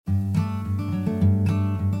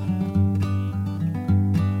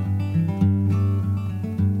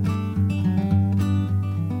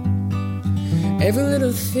Every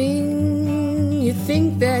little thing you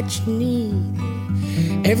think that you need.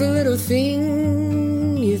 Every little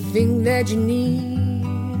thing you think that you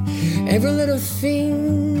need. Every little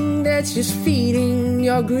thing that's just feeding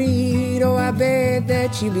your greed. Oh, I bet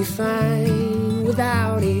that you'd be fine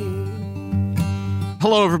without it.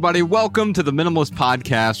 Hello, everybody. Welcome to the Minimalist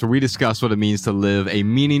Podcast, where we discuss what it means to live a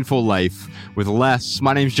meaningful life with less.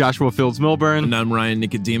 My name's Joshua Fields Milburn. And I'm Ryan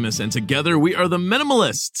Nicodemus, and together we are the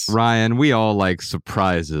Minimalists. Ryan, we all like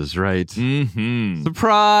surprises, right? Mm-hmm.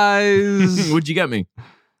 Surprise! What'd you get me?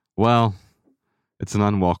 Well, it's an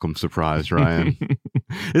unwelcome surprise, Ryan.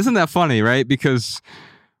 Isn't that funny, right? Because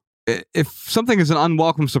if something is an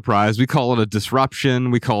unwelcome surprise, we call it a disruption,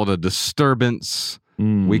 we call it a disturbance,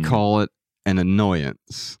 we call it an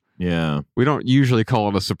annoyance. Yeah. We don't usually call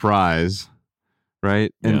it a surprise,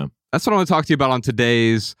 right? And that's what I want to talk to you about on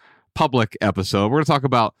today's public episode. We're going to talk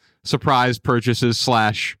about surprise purchases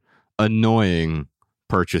 / annoying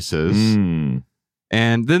purchases.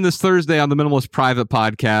 And then this Thursday on the Minimalist Private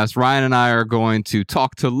Podcast, Ryan and I are going to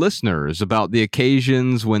talk to listeners about the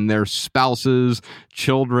occasions when their spouses,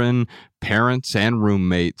 children, parents, and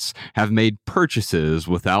roommates have made purchases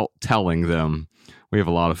without telling them. We have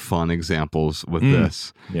a lot of fun examples with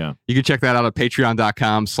this. Yeah. You can check that out at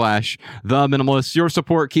patreon.com/theminimalist. Your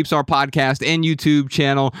support keeps our podcast and YouTube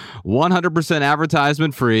channel 100%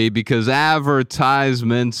 advertisement free because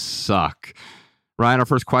advertisements suck. Ryan, our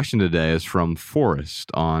first question today is from Forrest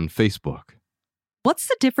on Facebook. What's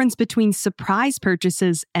the difference between surprise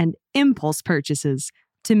purchases and impulse purchases?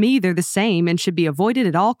 To me, they're the same and should be avoided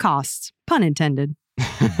at all costs. Pun intended.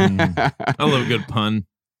 I love a good pun.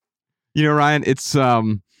 You know, Ryan, it's I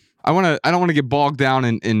don't want to get bogged down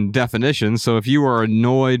in definitions. So if you are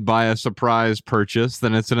annoyed by a surprise purchase,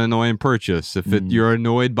 then it's an annoying purchase. If you're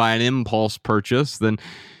annoyed by an impulse purchase, then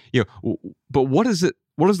but what is it?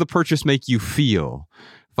 What does the purchase make you feel?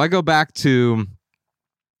 If I go back to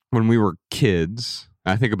when we were kids,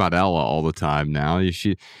 I think about Ella all the time now.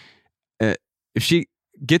 If she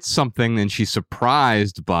gets something and she's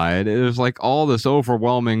surprised by it, it was like all this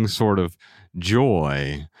overwhelming sort of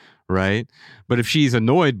joy. Right. But if she's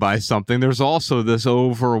annoyed by something, there's also this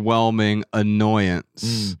overwhelming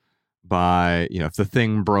annoyance by, if the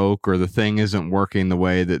thing broke or the thing isn't working the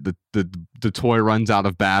way that the toy runs out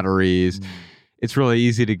of batteries, it's really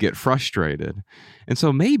easy to get frustrated. And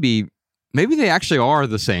so maybe they actually are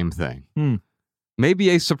the same thing. Maybe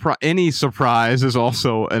any surprise is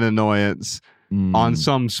also an annoyance on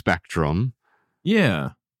some spectrum.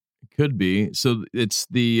 Yeah. Could be. So it's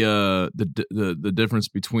the difference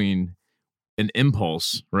between an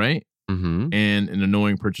impulse, right? And an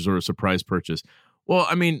annoying purchase or a surprise purchase. Well,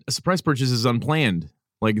 I mean, a surprise purchase is unplanned.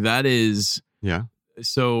 Like that is. Yeah.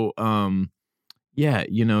 So,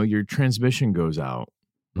 your transmission goes out.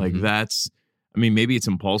 Like that's, I mean, maybe it's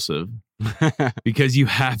impulsive because you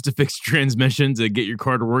have to fix transmission to get your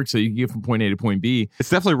car to work so you can get from point A to point B.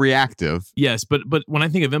 It's definitely reactive. Yes, but when I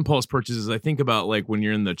think of impulse purchases, I think about like when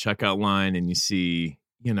you're in the checkout line and you see,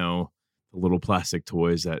 the little plastic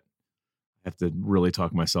toys that I have to really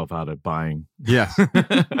talk myself out of buying. Yeah.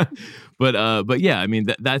 But yeah, I mean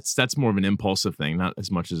that's more of an impulsive thing, not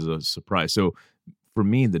as much as a surprise. So for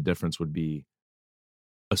me, the difference would be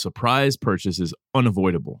a surprise purchase is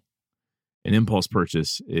unavoidable. An impulse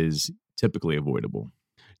purchase is typically avoidable.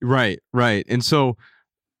 Right. And so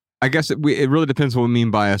I guess it really depends what we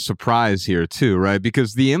mean by a surprise here too, right?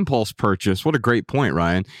 Because the impulse purchase, what a great point,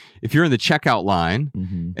 Ryan. If you're in the checkout line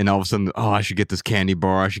and all of a sudden, I should get this candy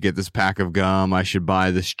bar, I should get this pack of gum, I should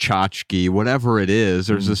buy this tchotchke, whatever it is,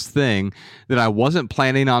 there's this thing that I wasn't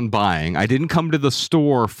planning on buying. I didn't come to the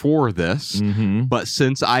store for this, but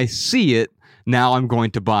since I see it, now I'm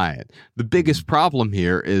going to buy it. The biggest problem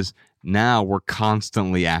here is now we're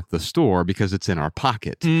constantly at the store because it's in our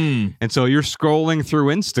pocket. And so you're scrolling through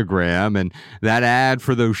Instagram and that ad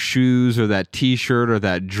for those shoes or that t-shirt or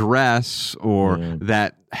that dress or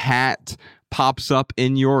that hat pops up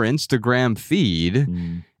in your Instagram feed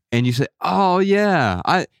and you say, oh yeah.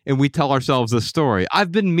 And we tell ourselves this story.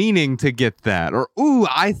 I've been meaning to get that. Or, ooh,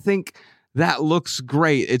 I think that looks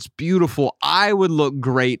great. It's beautiful. I would look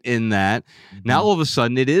great in that. Now all of a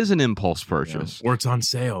sudden it is an impulse purchase. Or it's on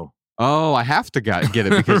sale. Oh, I have to get it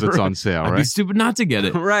because it's on sale, right? I'd be stupid not to get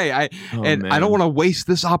it. Right. I don't want to waste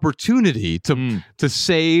this opportunity to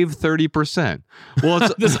save 30%. Well,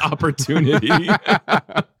 it's this opportunity. Here's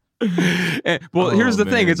the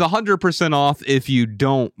thing. It's 100% off if you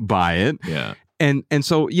don't buy it. Yeah. And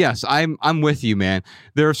so, yes, I'm with you, man.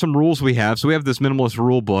 There are some rules we have. So we have this minimalist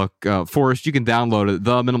rule book. Forrest, you can download it,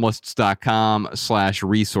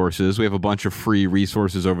 theminimalists.com/resources. We have a bunch of free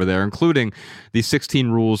resources over there, including the 16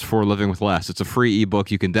 rules for living with less. It's a free ebook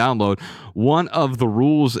you can download. One of the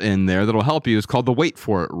rules in there that'll help you is called the wait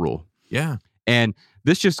for it rule. Yeah. And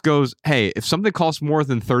this just goes, hey, if something costs more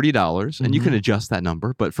than $30, and you can adjust that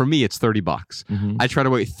number, but for me, it's $30. I try to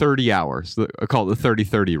wait 30 hours. I call it the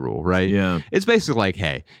 30-30 rule, right? Yeah. It's basically like,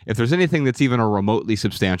 hey, if there's anything that's even a remotely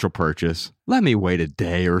substantial purchase, let me wait a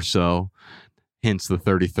day or so. Hence the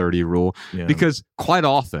 30-30 rule. Yeah. Because quite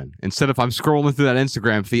often, instead of I'm scrolling through that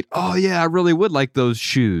Instagram feed, oh, yeah, I really would like those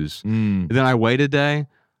shoes. And then I wait a day.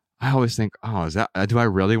 I always think, oh, do I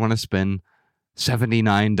really want to spend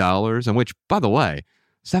 $79? And which, by the way,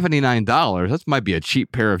 $79, that might be a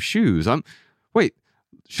cheap pair of shoes. Wait,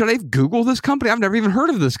 should I Google this company? I've never even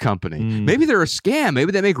heard of this company. Maybe they're a scam.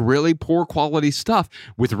 Maybe they make really poor quality stuff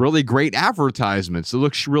with really great advertisements. It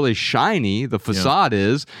looks really shiny, the facade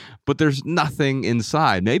is, but there's nothing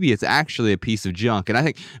inside. Maybe it's actually a piece of junk. And I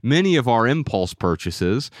think many of our impulse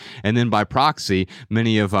purchases, and then by proxy,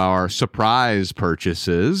 many of our surprise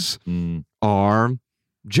purchases are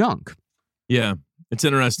junk. Yeah. It's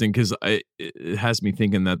interesting because it has me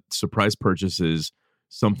thinking that surprise purchases,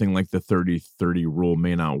 something like the 30-30 rule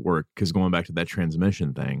may not work, because going back to that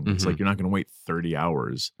transmission thing, it's like you're not going to wait 30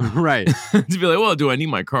 hours. Right. To be like, well, do I need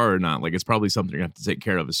my car or not? Like, it's probably something you have to take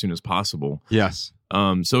care of as soon as possible. Yes.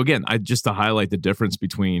 So again, just to highlight the difference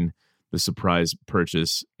between the surprise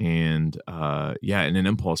purchase and and an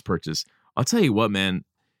impulse purchase. I'll tell you what, man,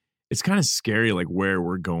 it's kind of scary, like where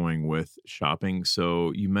we're going with shopping.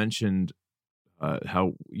 So you mentioned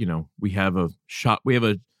how, we have a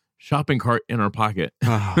shopping cart in our pocket.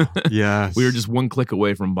 Yes. We were just one click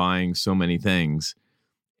away from buying so many things.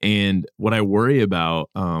 And what I worry about,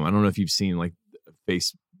 I don't know if you've seen like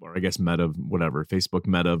Facebook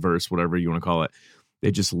Metaverse, whatever you want to call it. They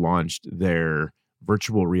just launched their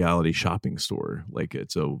virtual reality shopping store. Like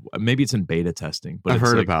maybe it's in beta testing, but I've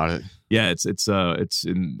heard about it. Yeah. It's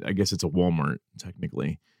in, I guess it's a Walmart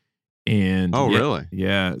technically. And really?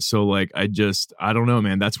 Yeah. So like, I don't know,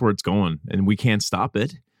 man, that's where it's going and we can't stop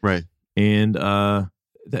it. Right. And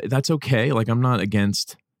that's okay. Like, I'm not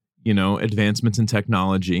against, advancements in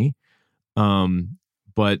technology.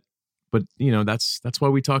 But that's why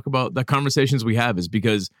we talk about the conversations we have, is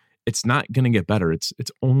because it's not going to get better. It's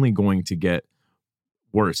only going to get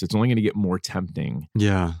worse. It's only going to get more tempting.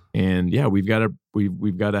 Yeah. And yeah, we've got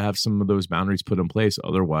to have some of those boundaries put in place.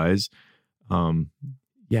 Otherwise, we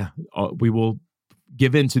will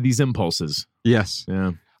give in to these impulses. Yes.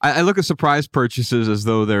 Yeah. I look at surprise purchases as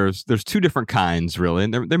though there's two different kinds, really,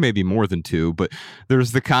 and there may be more than two, but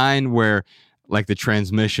there's the kind where, like the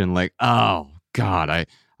transmission, like, oh God,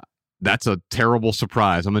 that's a terrible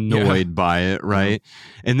surprise. I'm annoyed by it, right?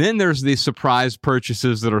 And then there's the surprise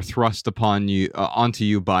purchases that are thrust upon you, onto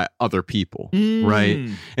you by other people, right?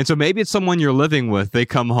 And so maybe it's someone you're living with. They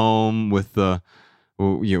come home with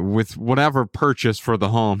with whatever purchase for the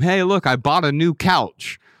home. Hey, look, I bought a new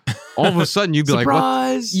couch. All of a sudden, you'd be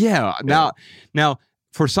surprise! Like, "What?" Yeah. Now,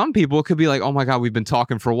 for some people, it could be like, "Oh my God, we've been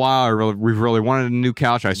talking for a while. We've really wanted a new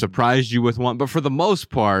couch. I surprised you with one." But for the most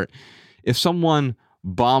part, if someone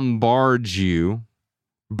barges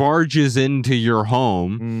into your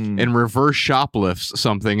home and reverse shoplifts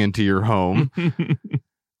something into your home,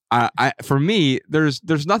 for me,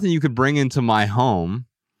 there's nothing you could bring into my home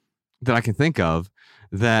that I can think of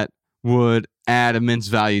that would add immense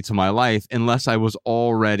value to my life unless I was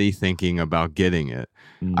already thinking about getting it.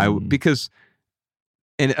 Because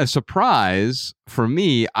in a surprise, for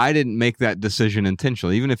me, I didn't make that decision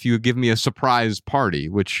intentionally. Even if you give me a surprise party,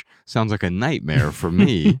 which sounds like a nightmare for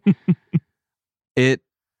me,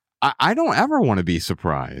 I don't ever want to be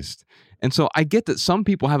surprised. And so I get that some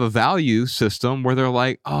people have a value system where they're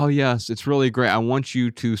like, oh, yes, it's really great. I want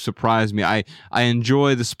you to surprise me. I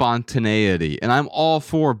enjoy the spontaneity, and I'm all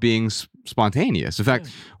for being spontaneous. In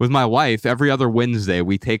fact, with my wife, every other Wednesday,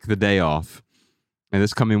 we take the day off. And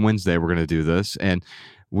this coming Wednesday, we're going to do this. And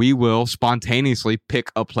we will spontaneously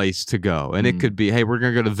pick a place to go. And it could be, hey, we're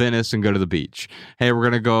going to go to Venice and go to the beach. Hey, we're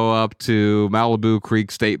going to go up to Malibu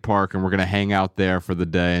Creek State Park and we're going to hang out there for the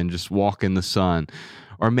day and just walk in the sun.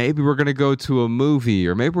 Or maybe we're going to go to a movie,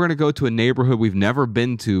 or maybe we're going to go to a neighborhood we've never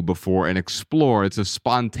been to before and explore. It's a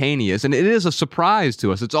spontaneous, and it is a surprise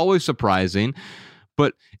to us. It's always surprising,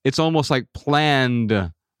 but it's almost like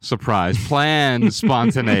planned surprise, planned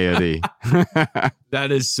spontaneity.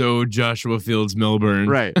 That is so Joshua Fields Milburn.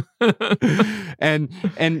 Right.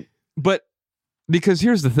 But because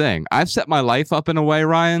here's the thing, I've set my life up in a way,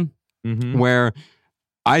 Ryan, where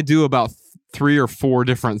I do about 3 or 4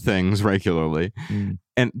 different things regularly.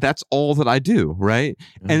 And that's all that I do, right?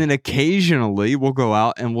 And then occasionally we'll go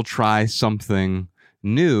out and we'll try something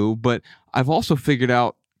new. But I've also figured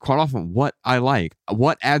out quite often what I like,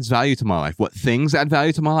 what adds value to my life, what things add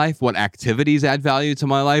value to my life, what activities add value to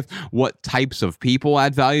my life, what types of people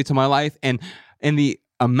add value to my life, and the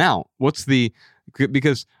amount.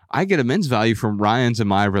 Because I get immense value from Ryan's and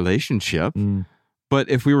my relationship. But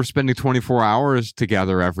if we were spending 24 hours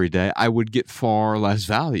together every day, I would get far less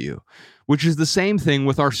value, which is the same thing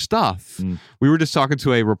with our stuff. We were just talking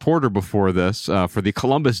to a reporter before this for the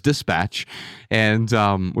Columbus Dispatch, and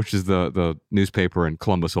which is the newspaper in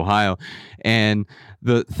Columbus, Ohio. And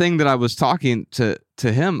the thing that I was talking to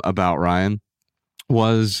him about, Ryan,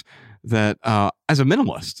 was that as a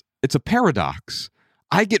minimalist, it's a paradox.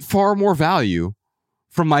 I get far more value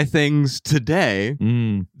from my things today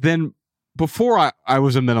than before I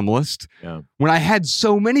was a minimalist, when I had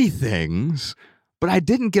so many things, but I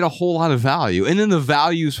didn't get a whole lot of value. And then the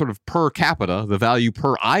value sort of per capita, the value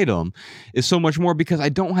per item is so much more because I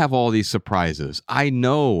don't have all these surprises. I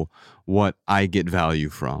know what I get value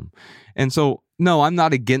from. And so, no, I'm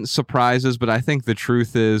not against surprises, but I think the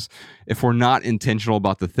truth is if we're not intentional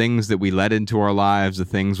about the things that we let into our lives, the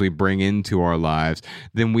things we bring into our lives,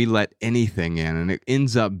 then we let anything in and it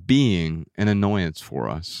ends up being an annoyance for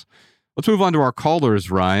us. Let's move on to our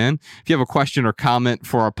callers, Ryan. If you have a question or comment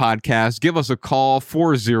for our podcast, give us a call,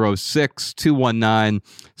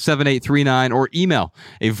 406-219-7839, or email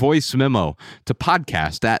a voice memo to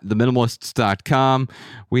podcast@theminimalists.com.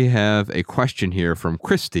 We have a question here from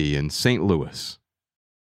Christy in St. Louis.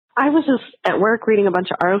 I was just at work reading a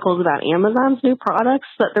bunch of articles about Amazon's new products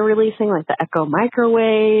that they're releasing, like the Echo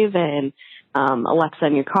Microwave and Alexa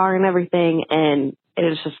in your car and everything, and it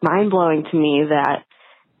is just mind-blowing to me that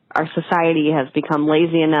our society has become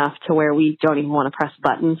lazy enough to where we don't even want to press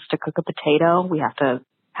buttons to cook a potato. We have to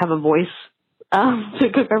have a voice to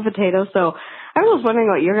cook our potatoes. So I was wondering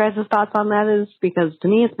what your guys' thoughts on that is, because to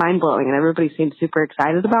me it's mind-blowing and everybody seems super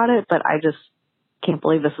excited about it, but I just can't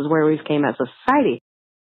believe this is where we've came as a society.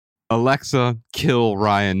 Alexa, kill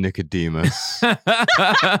Ryan Nicodemus.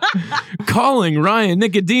 Calling Ryan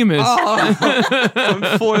Nicodemus. Oh,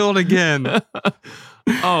 I'm foiled again.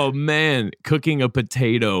 Oh man, cooking a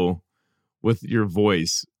potato with your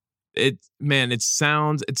voice. It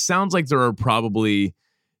sounds like there are probably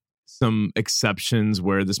some exceptions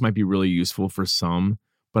where this might be really useful for some,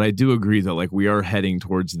 but I do agree that like we are heading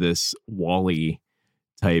towards this WALL-E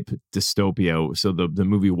type dystopia. So the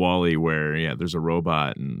movie WALL-E, where there's a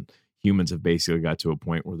robot and humans have basically got to a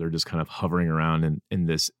point where they're just kind of hovering around in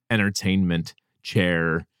this entertainment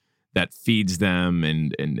chair that feeds them,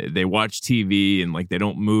 and they watch TV and like they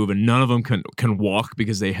don't move, and none of them can walk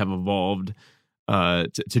because they have evolved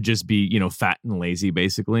to just be fat and lazy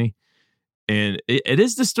basically. And it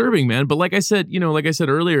is disturbing, man. But like I said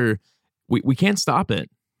earlier, we can't stop it.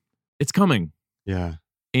 It's coming. Yeah.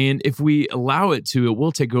 And if we allow it to, it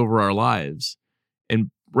will take over our lives.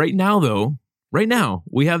 And right now,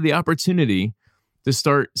 we have the opportunity to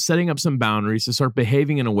start setting up some boundaries, to start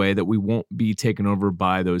behaving in a way that we won't be taken over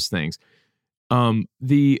by those things.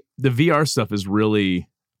 The VR stuff is really,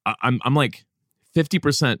 I'm like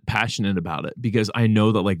 50% passionate about it, because I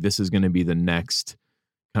know that like this is going to be the next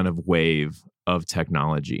kind of wave of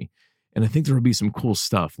technology. And I think there would be some cool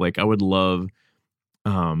stuff. Like I would love,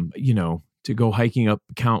 to go hiking up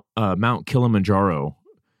Mount Kilimanjaro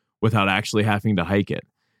without actually having to hike it.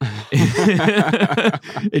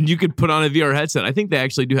 And you could put on a VR headset. I think they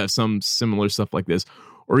actually do have some similar stuff like this,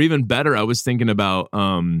 or even better. I was thinking about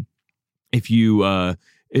if you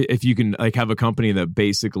can like have a company that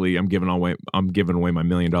basically, I'm giving away my $1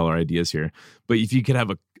 million ideas here, but if you could have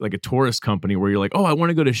a tourist company where you're like, oh, I want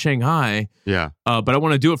to go to Shanghai, but I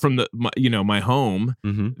want to do it from my home.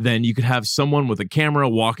 Then you could have someone with a camera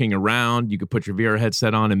walking around. You could put your VR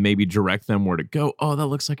headset on and maybe direct them where to go. Oh, that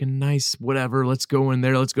looks like a nice whatever. Let's go in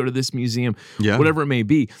there. Let's go to this museum. Whatever it may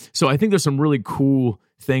be. So I think there's some really cool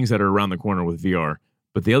things that are around the corner with VR.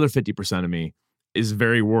 But the other 50% of me is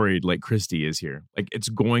very worried, like Christy is here. Like it's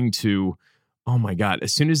going to, oh my God,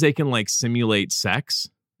 as soon as they can like simulate sex,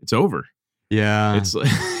 it's over. Yeah. It's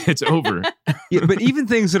over. Yeah, but even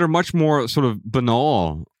things that are much more sort of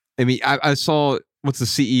banal. I mean, I saw, what's the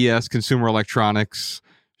CES, Consumer Electronics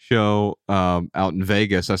show out in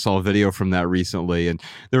Vegas. I saw a video from that recently, and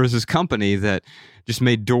there was this company that just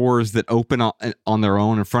made doors that open on their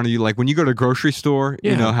own in front of you. Like when you go to a grocery store,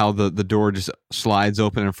 you know how the door just slides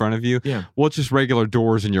open in front of you? Yeah. Well, it's just regular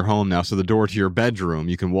doors in your home now. So the door to your bedroom,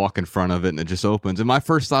 you can walk in front of it and it just opens. And my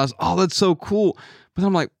first thought is, oh, that's so cool. But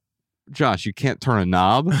I'm like, Josh, you can't turn a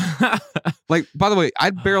knob. Like, by the way,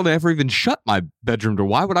 I'd barely ever even shut my bedroom door.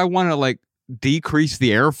 Why would I want to like decrease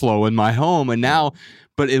the airflow in my home? And now,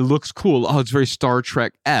 but it looks cool. Oh, it's very Star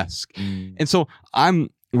Trek-esque. And so I'm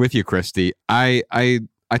with you, Christy. I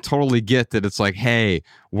totally get that it's like, hey,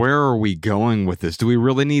 where are we going with this? Do we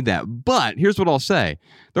really need that? But here's what I'll say.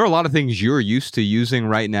 There are a lot of things you're used to using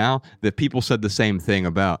right now that people said the same thing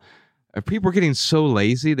about. People are getting so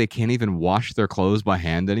lazy they can't even wash their clothes by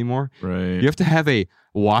hand anymore. Right. You have to have a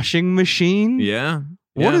washing machine? Yeah.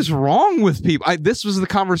 What is wrong with people? This was the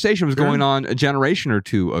conversation was going on a generation or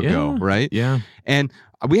two ago, right? Yeah. And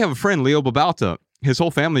we have a friend, Leo Babalta. His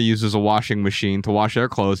whole family uses a washing machine to wash their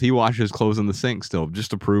clothes. He washes clothes in the sink still,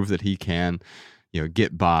 just to prove that he can,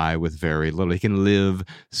 get by with very little. He can live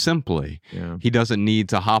simply. Yeah. He doesn't need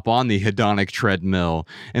to hop on the hedonic treadmill.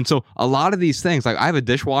 And so a lot of these things, like I have a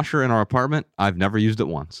dishwasher in our apartment. I've never used it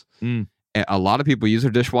once. And a lot of people use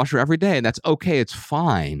their dishwasher every day, and that's okay. It's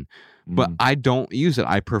fine. But I don't use it.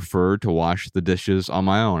 I prefer to wash the dishes on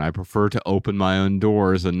my own. I prefer to open my own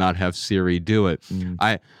doors and not have Siri do it.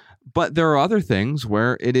 But there are other things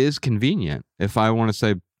where it is convenient. If I want to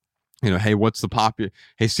say, hey,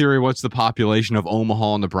 hey Siri, what's the population of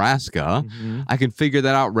Omaha, Nebraska? I can figure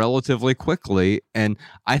that out relatively quickly, and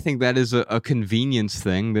I think that is a convenience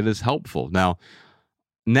thing that is helpful. Now,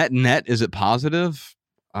 net, is it positive?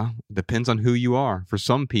 Depends on who you are. For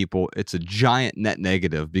some people, it's a giant net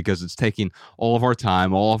negative because it's taking all of our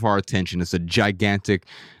time, all of our attention. It's a gigantic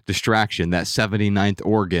distraction. That 79th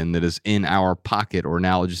organ that is in our pocket or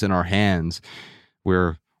now just in our hands.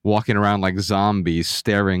 We're walking around like zombies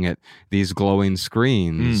staring at these glowing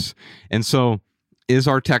screens. And so is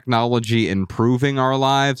our technology improving our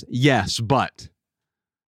lives? Yes, but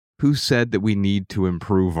who said that we need to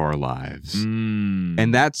improve our lives?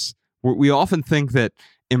 And we often think that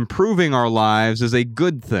improving our lives is a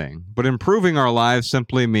good thing, but improving our lives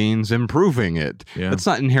simply means improving it. That's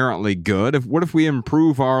not inherently good. What if we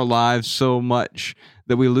improve our lives so much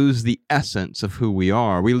that we lose the essence of who we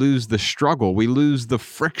are? We lose the struggle. We lose the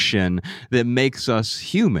friction that makes us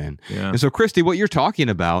human. And so, Christy, what you're talking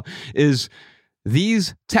about is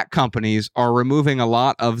these tech companies are removing a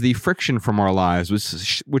lot of the friction from our lives,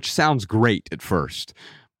 which sounds great at first.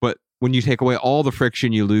 But when you take away all the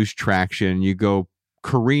friction, you lose traction. You go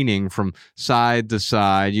careening from side to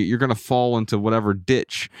side. You're going to fall into whatever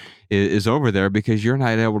ditch is over there because you're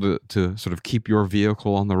not able to sort of keep your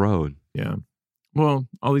vehicle on the road. Yeah. Well,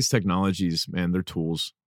 all these technologies, man, they're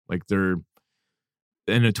tools. And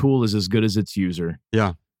a tool is as good as its user.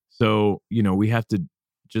 Yeah. So, we have to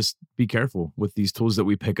just be careful with these tools that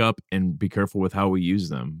we pick up and be careful with how we use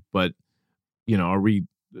them. But, are we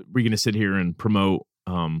going to sit here and promote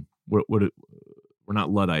we're not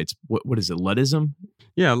Luddites. What is it? Luddism?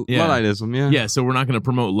 Yeah, Ludditism. Yeah. Yeah. So we're not going to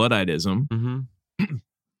promote Ludditism,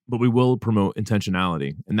 but we will promote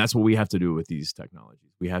intentionality, and that's what we have to do with these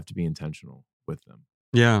technologies. We have to be intentional with them.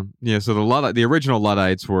 Yeah. So the original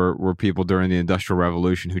Luddites were people during the Industrial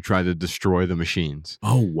Revolution who tried to destroy the machines.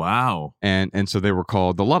 Oh wow! And so they were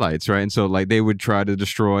called the Luddites, right? And so they would try to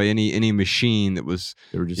destroy any machine that was.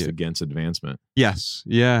 They were just against advancement. Yes.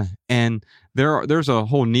 Yeah. And there's a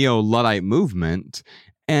whole neo-Luddite movement.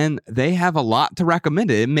 And they have a lot to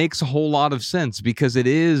recommend it. It makes a whole lot of sense because it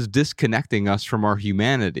is disconnecting us from our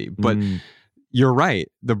humanity. But you're right.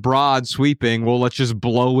 The broad sweeping, well, let's just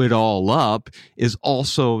blow it all up is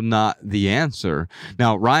also not the answer.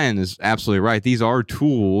 Now, Ryan is absolutely right. These are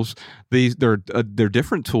tools. They're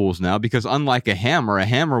different tools now because unlike a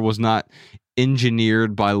hammer was not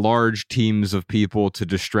engineered by large teams of people to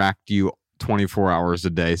distract you 24 hours a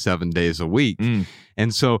day, 7 days a week.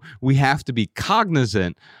 And so we have to be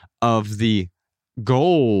cognizant of the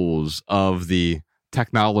goals of the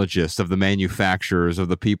technologists, of the manufacturers, of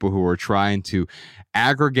the people who are trying to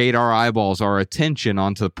aggregate our eyeballs, our attention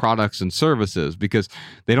onto products and services, because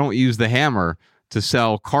they don't use the hammer to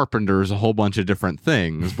sell carpenters a whole bunch of different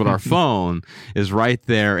things, but our phone is right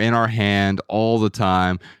there in our hand all the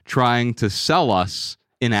time trying to sell us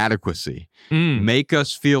inadequacy, make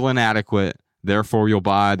us feel inadequate. Therefore, you'll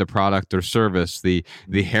buy the product or service, the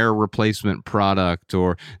hair replacement product,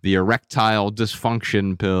 or the erectile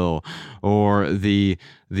dysfunction pill, or the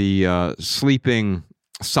sleeping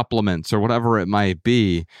supplements, or whatever it might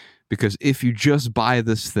be. Because if you just buy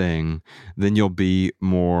this thing, then you'll be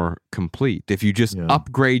more complete. If you just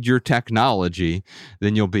upgrade your technology,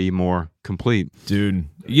 then you'll be more complete. Dude,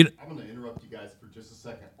 I'm going to interrupt you guys for just a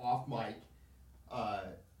second. Off mic,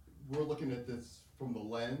 we're looking at this from the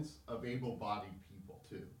lens of able-bodied people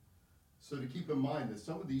too. So to keep in mind that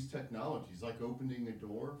some of these technologies, like opening a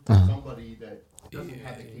door for somebody that doesn't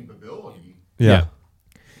have the capability, that's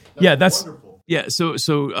wonderful. Yeah. So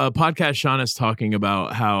Podcast Sean is talking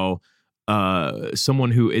about how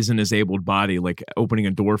someone who isn't as able-bodied, like opening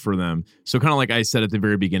a door for them. So kind of like I said at the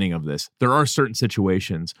very beginning of this, there are certain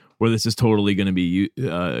situations where this is totally going to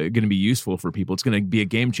be useful for people. It's going to be a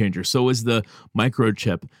game changer. So is the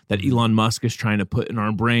microchip that Elon Musk is trying to put in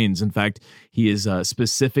our brains. In fact, he is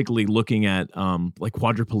specifically looking at like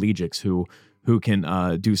quadriplegics who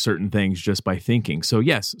can do certain things just by thinking. So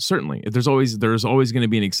yes, certainly, there's always going to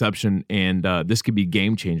be an exception, and this could be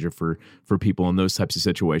game changer for people in those types of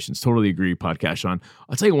situations. Totally agree, Podcast Sean.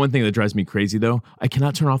 I'll tell you one thing that drives me crazy though. I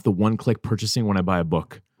cannot turn off the one-click purchasing when I buy a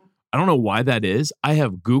book. I don't know why that is. I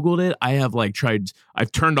have Googled it. I have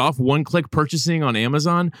I've turned off one-click purchasing on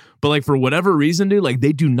Amazon, but like for whatever reason, dude, like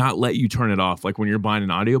they do not let you turn it off. Like when you're buying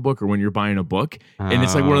an audiobook or when you're buying a book. And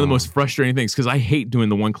it's like one of the most frustrating things because I hate doing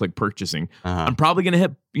the one-click purchasing. I'm probably going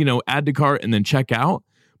to hit, add to cart and then check out.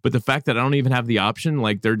 But the fact that I don't even have the option,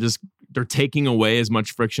 like they're taking away as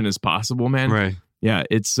much friction as possible, man. Right. Yeah.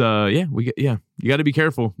 It's, you got to be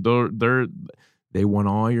careful. They want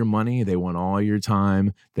all your money. They want all your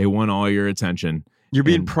time. They want all your attention. You're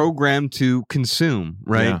being programmed to consume,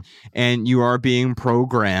 right? Yeah. And you are being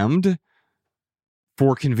programmed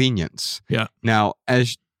for convenience. Yeah. Now,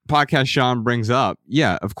 as Podcast Sean brings up,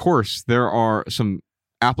 yeah, of course, there are some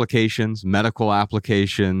applications, medical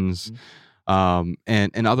applications, and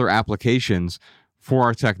other applications for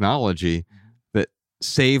our technology that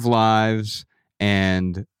save lives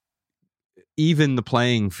and even the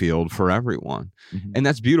playing field for everyone. And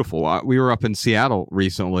that's beautiful. We were up in Seattle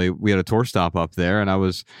recently. We had a tour stop up there, and I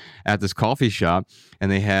was at this coffee shop,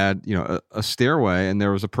 and they had, a stairway, and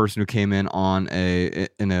there was a person who came in on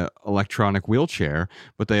an electronic wheelchair,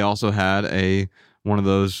 but they also had one of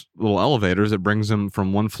those little elevators that brings them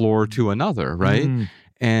from one floor to another, right?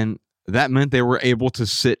 And that meant they were able to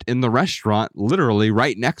sit in the restaurant literally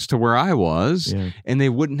right next to where I was, and they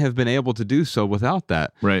wouldn't have been able to do so without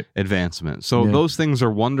that advancement. So those things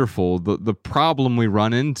are wonderful. The problem we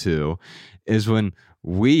run into is when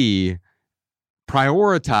we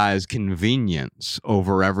prioritize convenience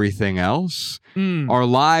over everything else, our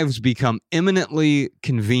lives become eminently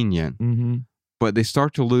convenient, but they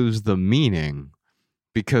start to lose the meaning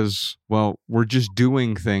because, well, we're just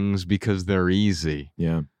doing things because they're easy.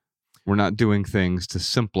 Yeah. We're not doing things to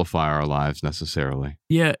simplify our lives necessarily.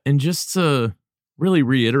 Yeah, and just to really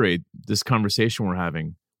reiterate this conversation we're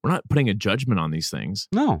having, we're not putting a judgment on these things.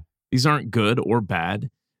 No. These aren't good or bad.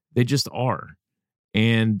 They just are.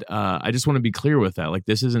 And I just want to be clear with that. Like,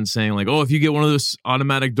 this isn't saying like, oh, if you get one of those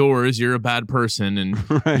automatic doors, you're a bad person and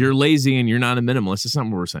you're lazy and you're not a minimalist. That's not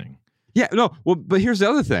what we're saying. Yeah, no. Well, but here's the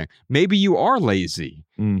other thing. Maybe you are lazy.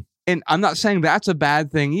 And I'm not saying that's a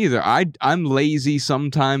bad thing either. I'm lazy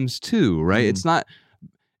sometimes too, right? It's not,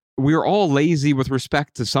 we're all lazy with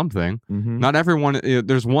respect to something. Not everyone,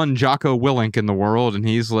 there's one Jocko Willink in the world, and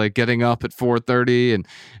he's like getting up at 4:30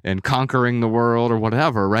 and conquering the world or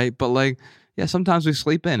whatever, right? But like, yeah, sometimes we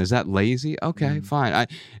sleep in. Is that lazy? Okay, fine.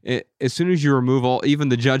 As soon as you remove even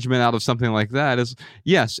the judgment out of something like that,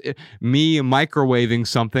 me microwaving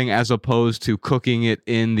something as opposed to cooking it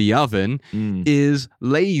in the oven is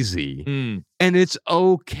lazy. And it's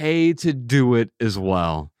okay to do it as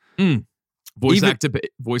well. Voice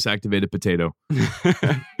activated potato.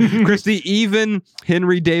 Christy, even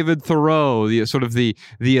Henry David Thoreau, the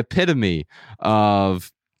epitome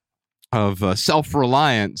of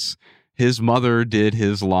self-reliance, his mother did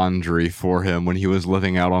his laundry for him when he was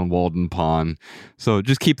living out on Walden Pond. So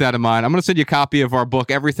just keep that in mind. I'm going to send you a copy of our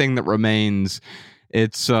book, Everything That Remains.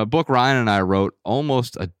 It's a book Ryan and I wrote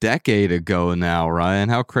almost a decade ago now, Ryan.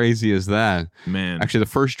 How crazy is that? Man. Actually, the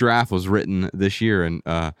first draft was written this year, and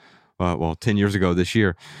 10 years ago this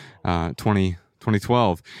year,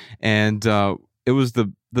 2012. And it was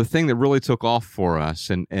the thing that really took off for us,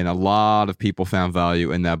 and a lot of people found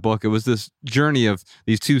value in that book. It was this journey of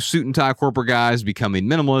these two suit and tie corporate guys becoming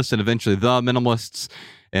minimalists and eventually the minimalists.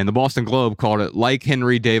 And the Boston Globe called it like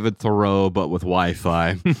Henry David Thoreau, but with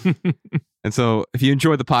Wi-Fi. And so if you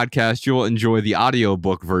enjoy the podcast, you'll enjoy the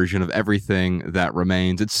audiobook version of Everything That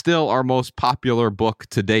Remains. It's still our most popular book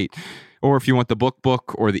to date. Or if you want the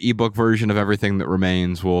book or the ebook version of Everything That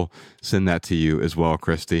Remains, we'll send that to you as well,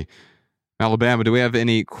 Christy. Alabama, do we have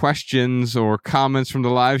any questions or comments from the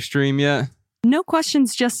live stream yet? No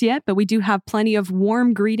questions just yet, but we do have plenty of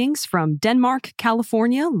warm greetings from Denmark,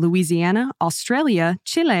 California, Louisiana, Australia,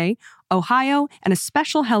 Chile, Ohio, and a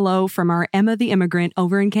special hello from our Emma the Immigrant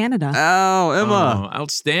over in Canada. Oh, Emma. Oh,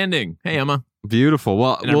 outstanding. Hey, Emma. Beautiful.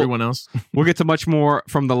 Well, and everyone else. We'll get to much more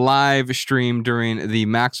from the live stream during the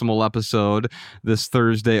Maximal episode this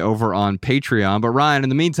Thursday over on Patreon. But Ryan, in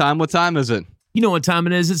the meantime, what time is it? You know what time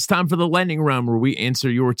it is. It's time for the lightning round where we answer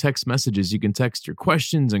your text messages. You can text your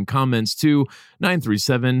questions and comments to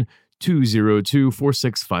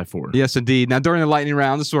 937-202-4654. Yes, indeed. Now, during the lightning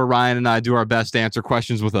round, this is where Ryan and I do our best to answer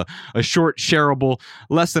questions with a short, shareable,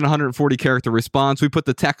 less than 140 character response. We put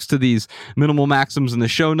the text to these minimal maxims in the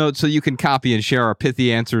show notes so you can copy and share our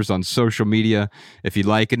pithy answers on social media if you'd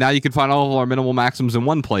like. And now you can find all of our minimal maxims in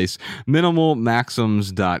one place,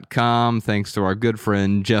 minimalmaxims.com. Thanks to our good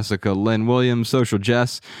friend Jessica Lynn Williams, Social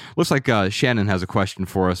Jess. Looks like Shannon has a question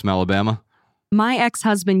for us from Alabama. My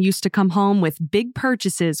ex-husband used to come home with big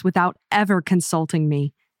purchases without ever consulting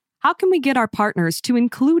me. How can we get our partners to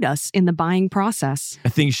include us in the buying process? I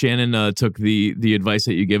think Shannon took the advice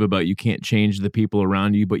that you give about you can't change the people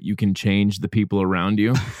around you, but you can change the people around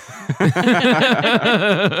you.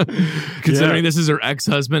 Considering this is her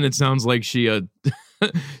ex-husband, it sounds like she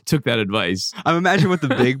took that advice. I'm imagining what the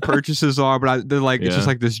big purchases are, but they're like it's just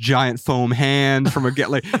like this giant foam hand from a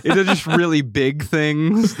they're just really big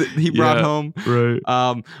things that he brought home. Right.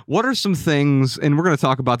 What are some things, and we're going to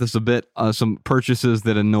talk about this a bit, some purchases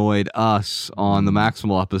that annoyed us on the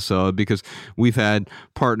Maximal episode, because we've had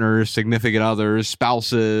partners, significant others,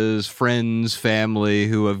 spouses, friends, family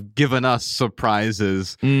who have given us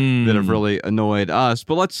surprises that have really annoyed us.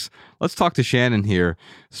 But let's talk to Shannon here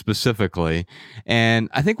specifically. And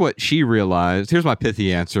I think what she realized, here's my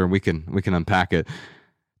pithy answer, and we can unpack it.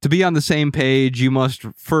 To be on the same page, you must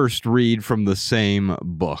first read from the same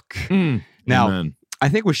book. Now, Amen. I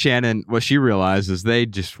think with Shannon, what she realized is they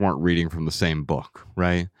just weren't reading from the same book,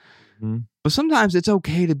 right? But sometimes it's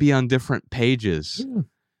okay to be on different pages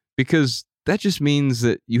because that just means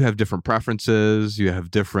that you have different preferences, you have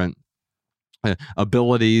different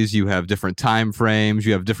abilities, you have different time frames,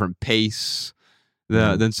 you have different pace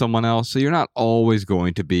than someone else, so you're not always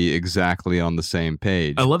going to be exactly on the same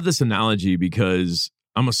page. I love this analogy because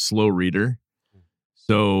I'm a slow reader,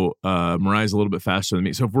 so Mariah's a little bit faster than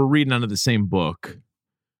me. So if we're reading out of the same book,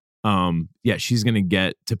 she's going to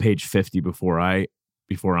get to page 50 before I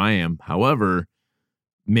am. However,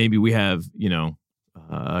 maybe we have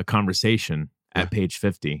a conversation at page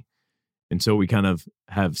 50. And so we kind of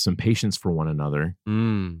have some patience for one another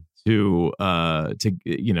to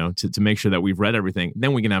make sure that we've read everything.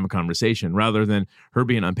 Then we can have a conversation rather than her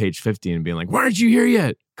being on page 50 and being like, "Why aren't you here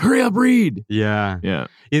yet? Hurry up, read." Yeah.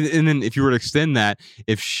 And then if you were to extend that,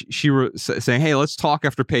 if she were saying, "Hey, let's talk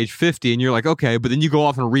after page 50," and you're like, "Okay," but then you go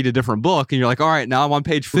off and read a different book and you're like, "All right, now I'm on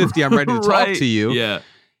page 50. I'm ready to talk to you." Yeah.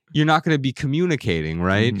 You're not going to be communicating,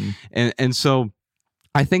 right? And so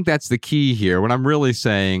I think that's the key here. What I'm really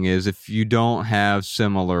saying is if you don't have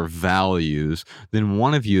similar values, then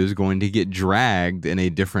one of you is going to get dragged in a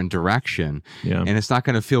different direction. Yeah. And it's not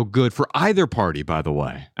going to feel good for either party, by the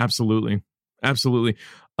way. Absolutely.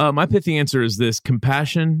 My pithy answer is this: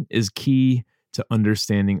 compassion is key to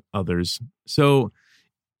understanding others. So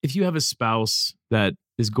if you have a spouse that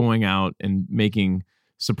is going out and making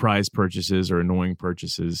surprise purchases or annoying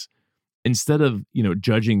purchases, instead of,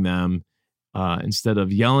 judging them, instead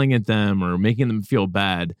of yelling at them or making them feel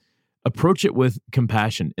bad, approach it with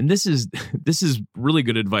compassion. And this is really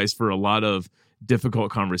good advice for a lot of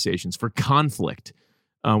difficult conversations, for conflict.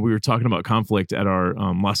 We were talking about conflict at our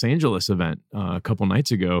Los Angeles event a couple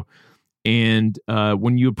nights ago. And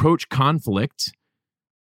when you approach conflict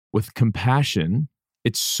with compassion,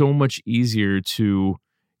 it's so much easier to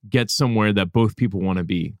get somewhere that both people want to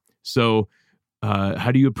be. So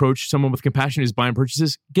how do you approach someone with compassion who's buying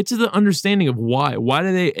purchases? Get to the understanding of why. Why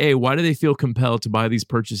do they feel compelled to buy these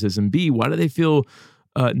purchases? And B, why do they feel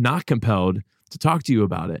not compelled to talk to you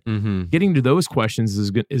about it? Getting to those questions is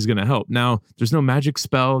going to help. Now, there's no magic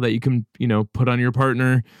spell that you can put on your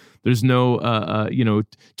partner. There's no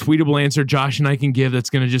tweetable answer Josh and I can give that's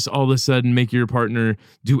going to just all of a sudden make your partner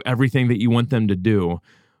do everything that you want them to do.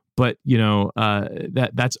 But,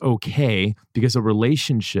 that's okay, because a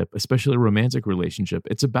relationship, especially a romantic relationship,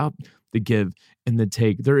 it's about the give and the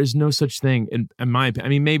take. There is no such thing, in my opinion. I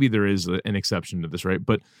mean, maybe there is an exception to this, right?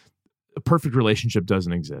 But a perfect relationship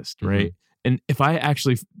doesn't exist, right? And if I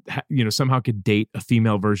actually, somehow could date a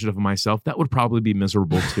female version of myself, that would probably be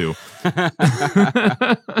miserable too.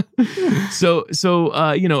 So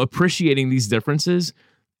appreciating these differences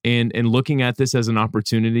and looking at this as an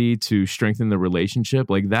opportunity to strengthen the relationship,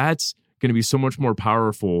 like that's going to be so much more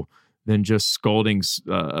powerful than just scalding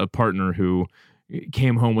a partner who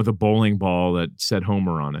came home with a bowling ball that said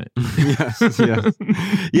Homer on it. Yes.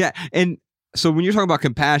 Yeah. And So when you're talking about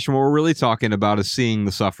compassion, what we're really talking about is seeing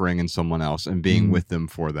the suffering in someone else and being with them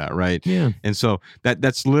for that, right? Yeah. And so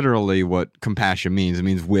that's literally what compassion means. It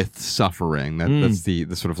means with suffering. That's the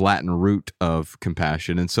sort of Latin root of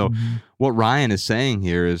compassion. And so what Ryan is saying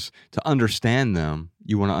here is to understand them,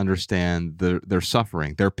 you want to understand their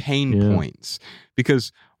suffering, their pain points.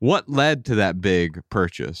 Because what led to that big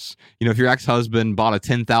purchase? You know, if your ex-husband bought a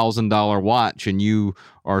 $10,000 watch and you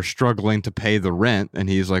are struggling to pay the rent, and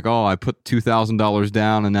he's like, oh, I put $2,000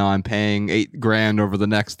 down and now I'm paying $8,000 over the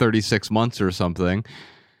next 36 months or something.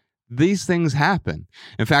 These things happen.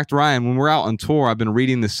 In fact, Ryan, when we're out on tour, I've been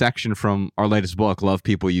reading this section from our latest book, Love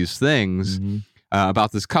People Use Things,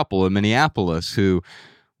 about this couple in Minneapolis who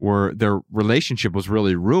their relationship was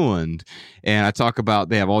really ruined. And I talk about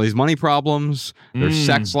they have all these money problems. Their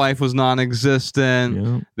sex life was non-existent.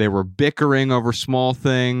 Yep. They were bickering over small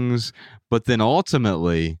things. But then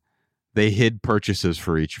ultimately, they hid purchases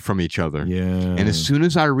from each other. Yeah. And as soon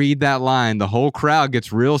as I read that line, the whole crowd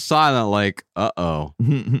gets real silent, like, uh-oh.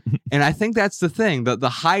 And I think that's the thing. The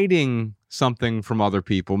hiding something from other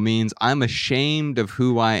people means I'm ashamed of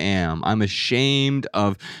who I am. I'm ashamed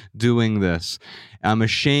of doing this. I'm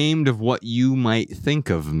ashamed of what you might think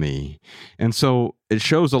of me. And so it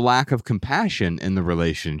shows a lack of compassion in the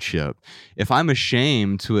relationship. If I'm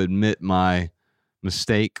ashamed to admit my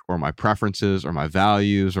mistake or my preferences or my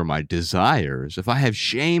values or my desires, if I have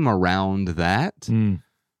shame around that,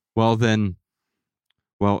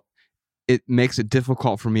 it makes it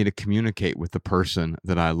difficult for me to communicate with the person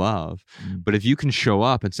that I love. But if you can show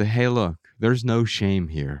up and say, hey, look, there's no shame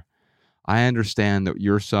here. I understand that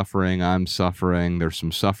you're suffering, I'm suffering, there's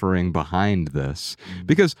some suffering behind this.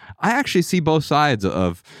 Because I actually see both sides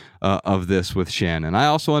of this with Shannon. I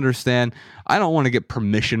also understand I don't want to get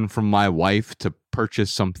permission from my wife to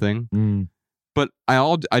purchase something. But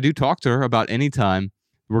I do talk to her about any time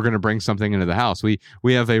we're going to bring something into the house. We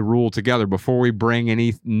have a rule together. Before we bring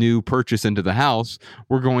any new purchase into the house,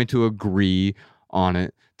 we're going to agree on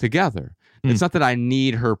it together. It's not that I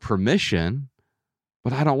need her permission,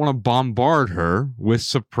 but I don't want to bombard her with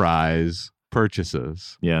surprise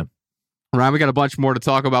purchases. Yeah. Ryan, we got a bunch more to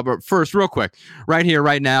talk about, but first, real quick, right here,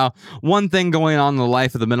 right now, one thing going on in the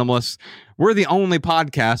life of the minimalists. We're the only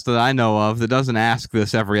podcast that I know of that doesn't ask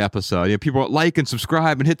this every episode. You know, people like and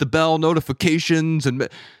subscribe and hit the bell notifications and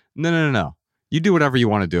no. You do whatever you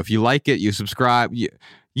want to do. If you like it, you subscribe. You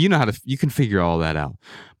know you can figure all that out.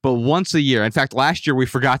 But once a year, in fact, last year we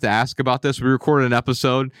forgot to ask about this. We recorded an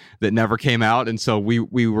episode that never came out, and so we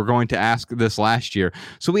were going to ask this last year.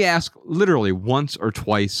 So we ask literally once or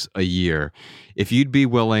twice a year if you'd be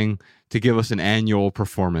willing to give us an annual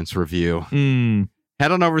performance review.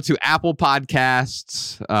 Head on over to Apple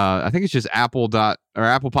Podcasts. I think it's just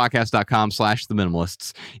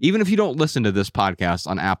applepodcast.com/theminimalists. Even if you don't listen to this podcast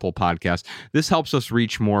on Apple Podcasts, this helps us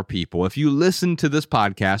reach more people. If you listen to this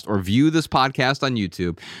podcast or view this podcast on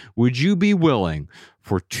YouTube, would you be willing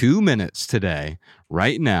for 2 minutes today,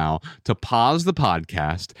 right now, to pause the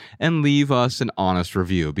podcast and leave us an honest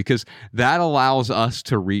review? Because that allows us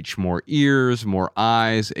to reach more ears, more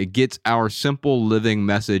eyes. It gets our simple living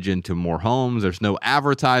message into more homes. There's no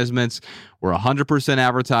advertisements. We're 100%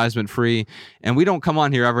 advertisement free. And we don't come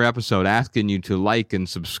on here every episode asking you to like and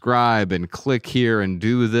subscribe and click here and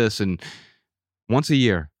do this. And once a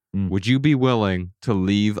year, would you be willing to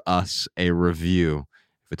leave us a review?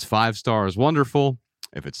 If it's 5 stars, wonderful.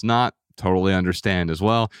 If it's not, totally understand as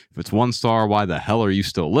well. If it's 1 star, why the hell are you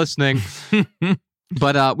still listening?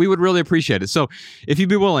 But we would really appreciate it. So if you'd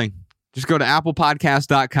be willing, just go to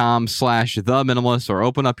applepodcast.com/theminimalists or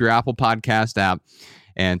open up your Apple Podcast app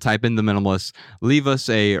and type in The Minimalists. Leave us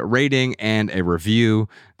a rating and a review.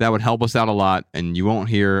 That would help us out a lot, and you won't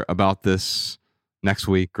hear about this next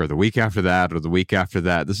week or the week after that or the week after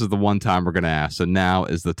that. This is the one time we're going to ask, so now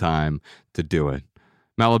is the time to do it.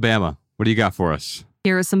 Alabama, what do you got for us?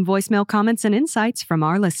 Here are some voicemail comments and insights from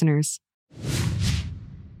our listeners.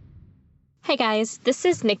 Hey guys, this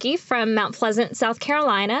is Nikki from Mount Pleasant, South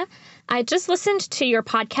Carolina. I just listened to your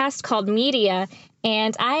podcast called Media,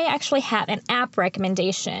 and I actually have an app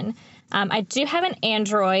recommendation. I do have an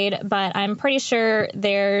Android, but I'm pretty sure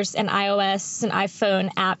there's an iOS and iPhone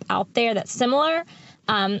app out there that's similar.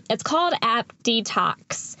 It's called App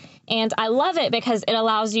Detox. And I love it because it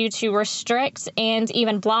allows you to restrict and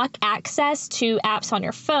even block access to apps on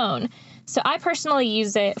your phone. So I personally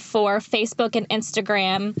use it for Facebook and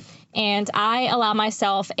Instagram, and I allow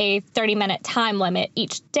myself a 30-minute time limit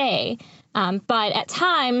each day. But at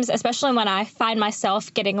times, especially when I find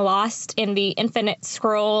myself getting lost in the infinite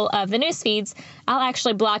scroll of the news feeds, I'll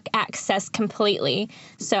actually block access completely.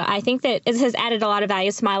 So I think that it has added a lot of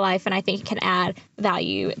value to my life, and I think it can add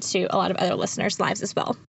value to a lot of other listeners' lives as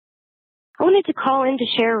well. I wanted to call in to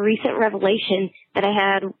share a recent revelation that I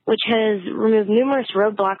had, which has removed numerous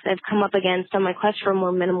roadblocks I've come up against on my quest for a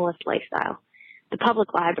more minimalist lifestyle: the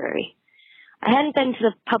public library. I hadn't been to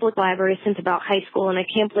the public library since about high school, and I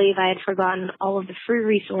can't believe I had forgotten all of the free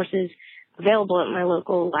resources available at my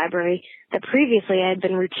local library that previously I had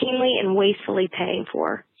been routinely and wastefully paying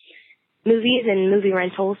for. Movies and movie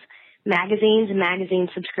rentals, magazines and magazine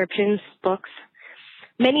subscriptions, books,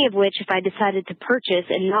 many of which, if I decided to purchase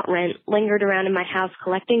and not rent, lingered around in my house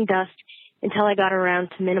collecting dust until I got around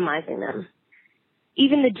to minimizing them.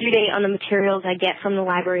 Even the due date on the materials I get from the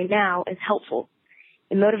library now is helpful.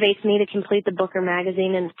 It motivates me to complete the book or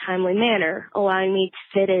magazine in a timely manner, allowing me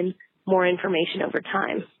to fit in more information over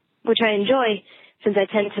time, which I enjoy since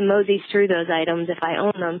I tend to mosey through those items if I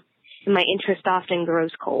own them, and my interest often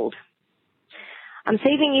grows cold. I'm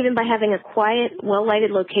saving even by having a quiet,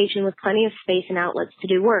 well-lighted location with plenty of space and outlets to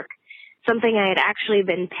do work, something I had actually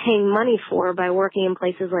been paying money for by working in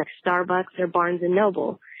places like Starbucks or Barnes &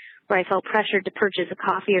 Noble, where I felt pressured to purchase a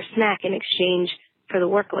coffee or snack in exchange for the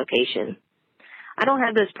work location. I don't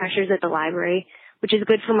have those pressures at the library, which is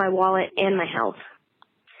good for my wallet and my health.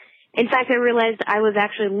 In fact, I realized I was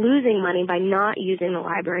actually losing money by not using the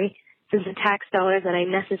library, since the tax dollars that I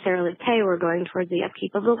necessarily pay were going towards the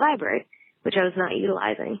upkeep of the library, which I was not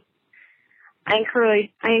utilizing. I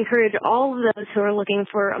encourage all of those who are looking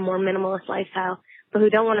for a more minimalist lifestyle, but who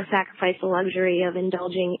don't want to sacrifice the luxury of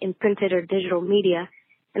indulging in printed or digital media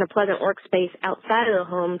in a pleasant workspace outside of the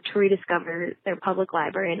home, to rediscover their public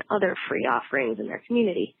library and other free offerings in their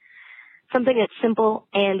community. Something that's simple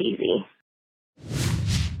and easy.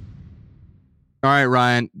 All right,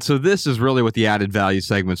 Ryan. So this is really what the added value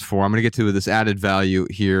segment's for. I'm going to get to this added value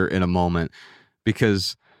here in a moment,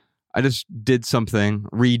 because I just redid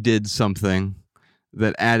something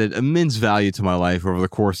that added immense value to my life over the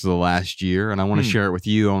course of the last year. And I want to share it with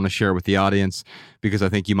you. I want to share it with the audience, because I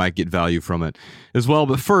think you might get value from it as well.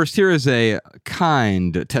 But first, here is a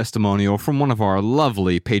kind testimonial from one of our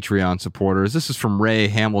lovely Patreon supporters. This is from Ray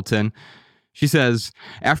Hamilton. She says,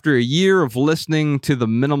 after a year of listening to the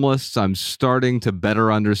minimalists, I'm starting to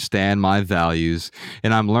better understand my values,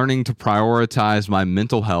 and I'm learning to prioritize my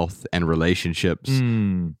mental health and relationships.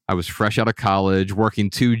 I was fresh out of college, working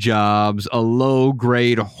 2 jobs, a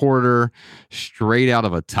low-grade hoarder, straight out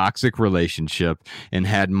of a toxic relationship, and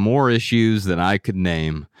had more issues than I could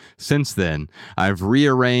name. Since then, I've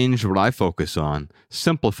rearranged what I focus on,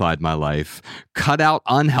 simplified my life, cut out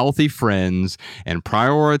unhealthy friends, and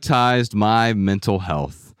prioritized my mental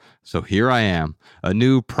health. So here I am, a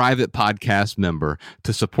new private podcast member,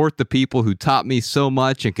 to support the people who taught me so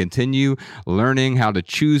much and continue learning how to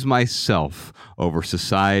choose myself over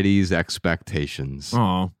society's expectations.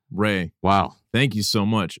 Oh, Ray. Wow. Thank you so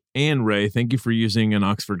much. And Ray, thank you for using an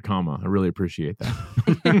Oxford comma. I really appreciate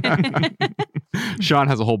that. Sean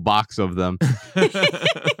has a whole box of them.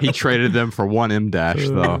 He traded them for one M dash,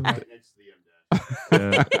 though.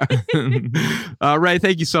 Ray,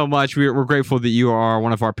 thank you so much. We're grateful that you are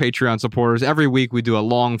one of our Patreon supporters. Every week we do a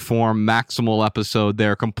long form maximal episode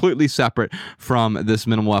there, completely separate from this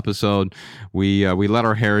minimal episode. We let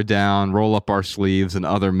our hair down, roll up our sleeves, and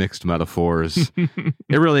other mixed metaphors.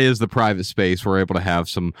 It really is the private space. We're able to have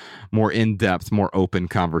some more in-depth, more open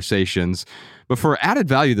conversations. But for added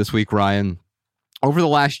value this week, Ryan, over the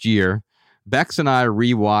last year, Bex and I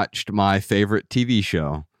rewatched my favorite TV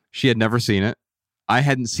show. She had never seen it. I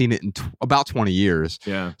hadn't seen it in about 20 years.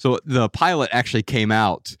 Yeah. So the pilot actually came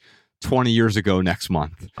out 20 years ago next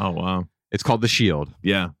month. Oh, wow. It's called The Shield.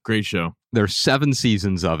 Yeah, great show. There's 7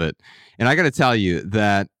 seasons of it. And I got to tell you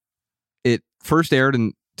that it first aired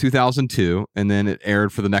in 2002, and then it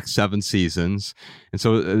aired for the next 7 seasons. And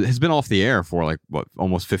so it has been off the air for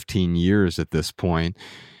almost 15 years at this point.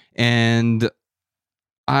 And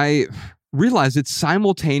I realized it's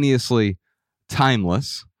simultaneously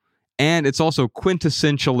timeless, and it's also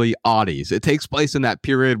quintessentially oddies. It takes place in that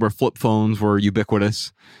period where flip phones were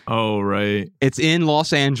ubiquitous. Oh, right. It's in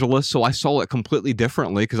Los Angeles, so I saw it completely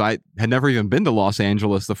differently, because I had never even been to Los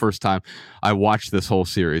Angeles the first time I watched this whole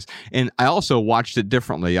series. And I also watched it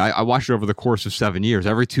differently. I watched it over the course of 7 years.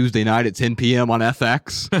 Every Tuesday night at 10 p.m. on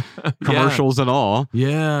FX, commercials and all.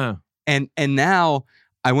 Yeah. And now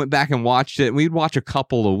I went back and watched it, and we'd watch a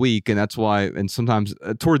couple a week, and that's why, and sometimes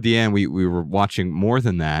toward the end, we were watching more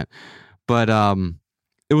than that. But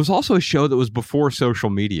it was also a show that was before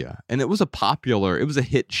social media, and it was a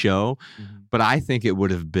hit show, but I think it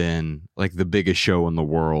would have been like the biggest show in the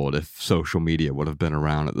world if social media would have been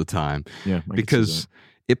around at the time. Yeah, because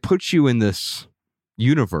it puts you in this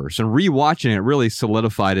universe, and rewatching it really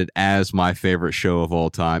solidified it as my favorite show of all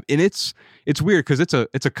time. And it's weird because it's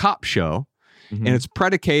a cop show, and it's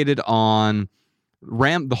predicated on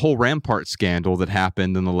the whole Rampart scandal that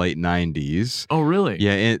happened in the late 90s. Oh, really?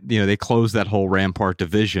 Yeah, they closed that whole Rampart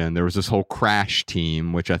division. There was this whole crash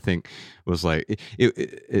team, which I think was like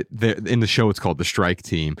in the show it's called the Strike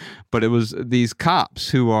Team, but it was these cops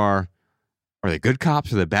who are they good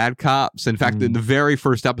cops? Are they bad cops? In fact, in the very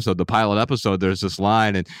first episode, the pilot episode, there's this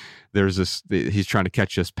line, and he's trying to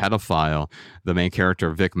catch this pedophile, the main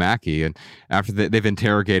character, Vic Mackey, and after they've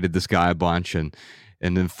interrogated this guy a bunch, and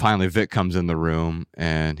then finally Vic comes in the room,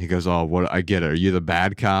 and he goes, "Oh, what? I get it. Are you the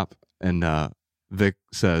bad cop?" And Vic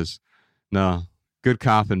says, "No, good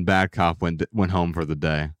cop and bad cop went home for the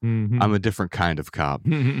day. I'm a different kind of cop."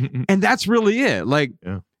 And that's really it. Like,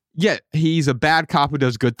 yeah, he's a bad cop who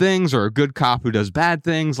does good things, or a good cop who does bad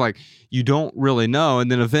things. Like, you don't really know.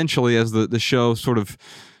 And then eventually, as the show sort of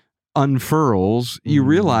unfurls, you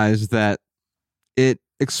realize that it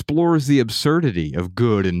explores the absurdity of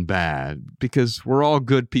good and bad, because we're all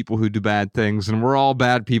good people who do bad things, and we're all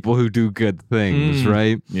bad people who do good things,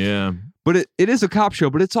 right? Yeah. But it is a cop show,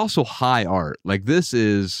 but it's also high art. Like, it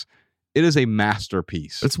is a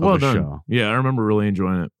masterpiece. It's well done. Show. Yeah, I remember really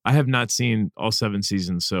enjoying it. I have not seen all 7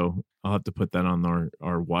 seasons, so I'll have to put that on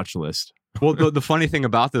our watch list. Well, the funny thing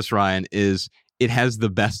about this, Ryan, is it has the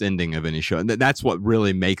best ending of any show. And that's what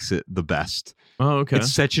really makes it the best. Oh, okay.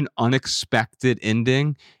 It's such an unexpected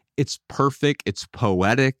ending. It's perfect. It's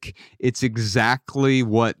poetic. It's exactly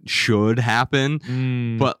what should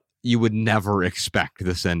happen, but you would never expect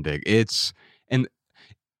this ending. And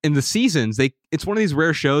in the seasons, it's one of these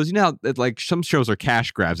rare shows. You know how like some shows are cash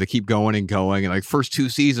grabs. They keep going and going, and like first 2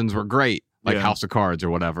 seasons were great, like House of Cards or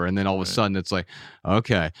whatever. And then all of a sudden it's like,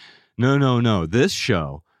 okay, no. This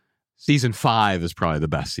show, season 5 is probably the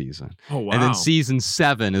best season. Oh, wow. And then season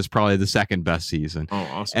 7 is probably the second best season. Oh,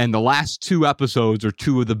 awesome. And the last 2 episodes are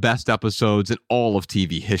 2 of the best episodes in all of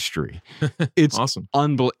TV history. It's awesome.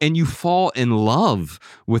 Unbelievable. And you fall in love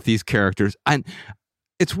with these characters. And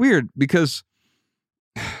it's weird because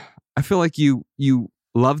I feel like you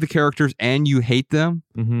love the characters and you hate them.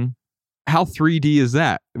 How 3D is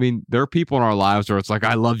that? I mean, there are people in our lives where it's like,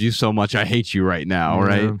 I love you so much, I hate you right now,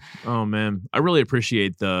 right? Oh, man. I really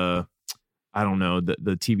appreciate the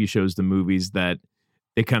TV shows, the movies that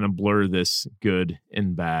they kind of blur this good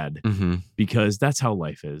and bad, because that's how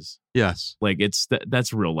life is. Yes. Like,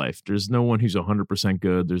 that's real life. There's no one who's 100%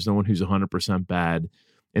 good. There's no one who's 100% bad.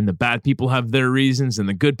 And the bad people have their reasons, and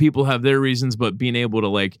the good people have their reasons. But being able to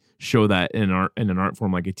like show that in an art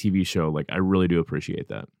form like a TV show, like, I really do appreciate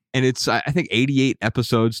that. And it's, I think, 88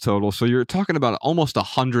 episodes total. So you're talking about almost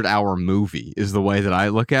 100-hour movie is the way that I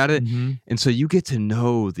look at it. And so you get to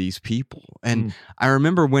know these people. And I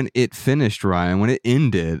remember when it finished, Ryan, when it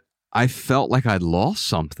ended, I felt like I'd lost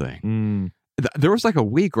something. There was like a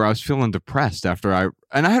week where I was feeling depressed after I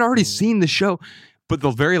had already seen the show. But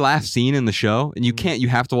the very last scene in the show, and you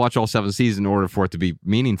have to watch all 7 seasons in order for it to be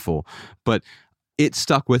meaningful. But it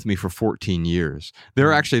stuck with me for 14 years. There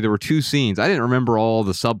were 2 scenes. I didn't remember all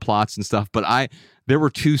the subplots and stuff, but there were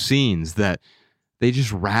 2 scenes that they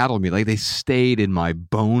just rattled me. Like, they stayed in my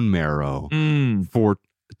bone marrow for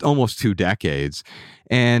almost 2 decades.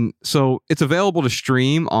 And so it's available to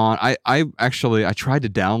stream on, I tried to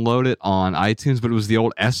download it on iTunes, but it was the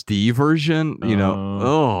old SD version, it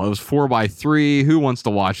was 4:3. Who wants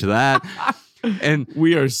to watch that? And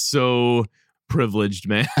we are so privileged,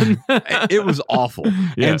 man. It was awful.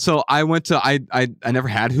 Yeah. And so I went to, I never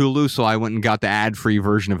had Hulu, so I went and got the ad-free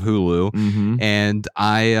version of Hulu, and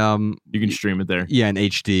you can stream it there. Yeah, in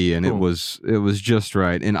HD, and cool. it was just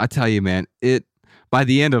right. And I tell you, man, by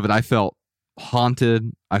the end of it, I felt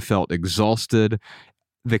haunted. I felt exhausted.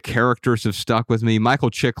 The characters have stuck with me.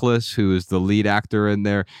 Michael Chiklis, who is the lead actor in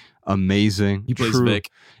there, amazing. He plays Vic.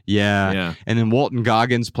 Yeah. And then Walton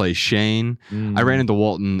Goggins plays Shane. I ran into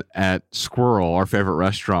Walton at Squirrel, our favorite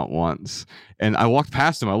restaurant, once. And I walked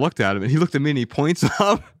past him. I looked at him, and he looked at me, and he points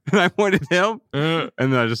up, and I pointed at him. And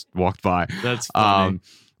then I just walked by. That's funny.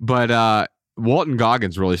 But Walton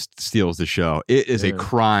Goggins really steals the show. It is a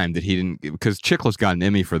crime that he didn't, because Chiklis got an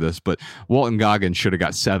Emmy for this, but Walton Goggins should have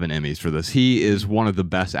got 7 Emmys for this. He is one of the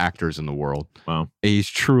best actors in the world. Wow. He's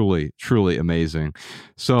truly, truly amazing.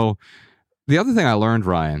 So the other thing I learned,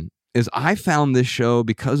 Ryan, is I found this show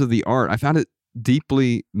because of the art. I found it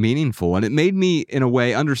deeply meaningful, and it made me, in a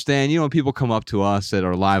way, understand, when people come up to us at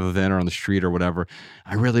our live event or on the street or whatever,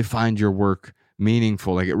 I really find your work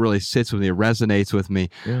meaningful. Like, it really sits with me. It resonates with me.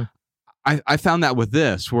 Yeah. I found that with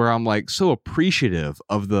this, where I'm like so appreciative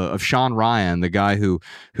of Sean Ryan, the guy who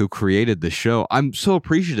created the show. I'm so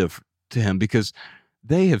appreciative to him because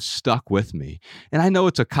they have stuck with me. And I know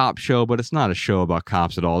it's a cop show, but it's not a show about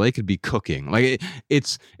cops at all. They could be cooking. Like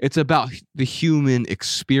it's about the human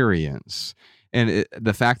experience. And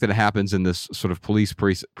the fact that it happens in this sort of police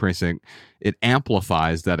precinct, it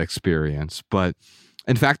amplifies that experience. But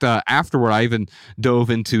in fact, afterward, I even dove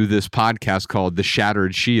into this podcast called The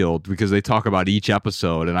Shattered Shield because they talk about each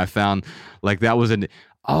episode. And I found like that was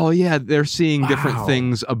they're seeing different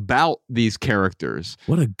things about these characters.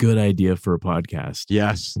 What a good idea for a podcast.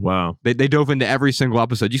 Yes. Wow. They dove into every single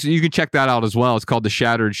episode. You can check that out as well. It's called The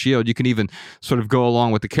Shattered Shield. You can even sort of go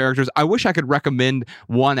along with the characters. I wish I could recommend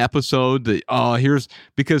one episode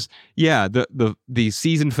because the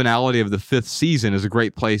season finale of the 5th season is a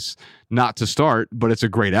great place not to start, but it's a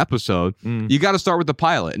great episode. You got to start with the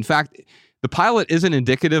pilot. In fact, the pilot isn't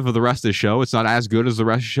indicative of the rest of the show. It's not as good as the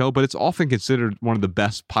rest of the show, but it's often considered one of the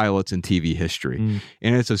best pilots in TV history.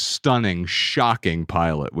 And it's a stunning, shocking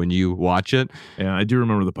pilot when you watch it. Yeah, I do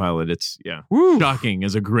remember the pilot. It's, shocking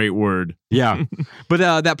is a great word. Yeah. But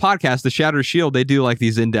that podcast, The Shattered Shield, they do like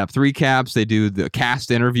these in-depth recaps. They do the cast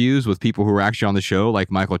interviews with people who are actually on the show, like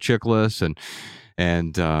Michael Chiklis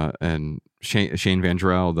and Shane Van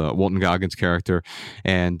Drell, the Walton Goggins character,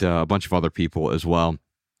 and a bunch of other people as well.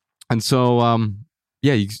 And so,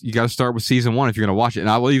 you got to start with season 1 if you're going to watch it. And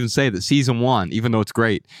I will even say that season 1, even though it's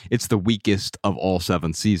great, it's the weakest of all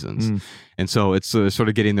 7 seasons. And so it's sort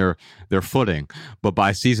of getting their footing. But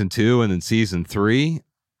by season 2 and then season 3,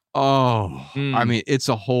 I mean, it's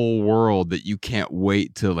a whole world that you can't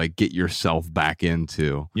wait to like get yourself back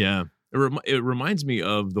into. Yeah. It reminds me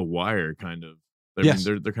of The Wire, kind of. I Yes.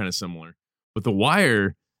 mean, they're kind of similar. But The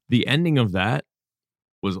Wire, the ending of that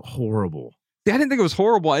was horrible. I didn't think it was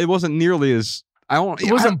horrible. It wasn't nearly as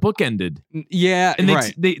It wasn't bookended. Yeah, and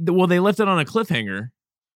right. They left it on a cliffhanger.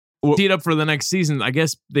 Teed up for the next season. I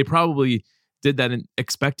guess they probably did that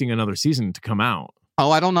expecting another season to come out.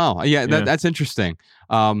 Oh, I don't know. Yeah, that's interesting.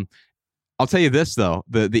 I'll tell you this though: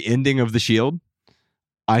 the ending of The Shield,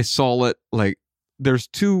 I saw it like there's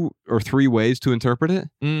 2 or 3 ways to interpret it,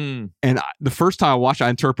 and the first time I watched, I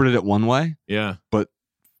interpreted it one way. Yeah, but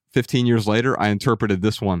 15 years later, I interpreted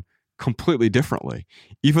this one completely differently,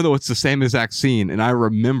 even though it's the same exact scene and I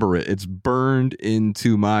remember it. It's burned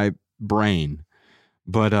into my brain.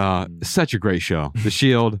 But such a great show. The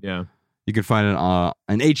Shield. Yeah. You can find it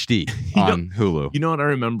in HD on Hulu. You know what I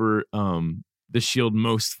remember The Shield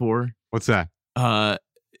most for? What's that? Of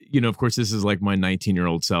course, this is like my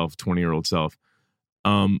 19-year-old self, 20-year-old self.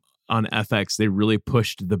 On FX, they really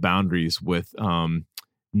pushed the boundaries with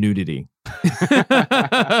nudity.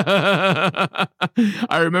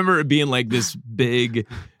 I remember it being like this big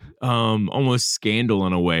almost scandal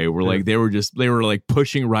in a way where like they were like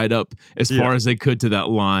pushing right up as far as they could to that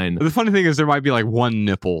line. The funny thing is there might be like one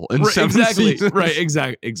nipple in 7 seasons. Right,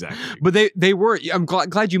 exactly. But they were, I'm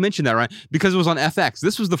glad you mentioned that, right? Because it was on FX.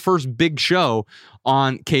 This was the first big show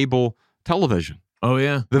on cable television. Oh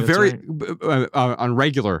yeah. On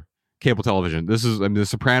regular cable television. The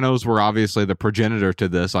Sopranos were obviously the progenitor to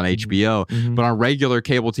this on HBO, but on regular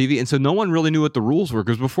cable TV. And so no one really knew what the rules were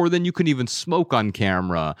because before then you couldn't even smoke on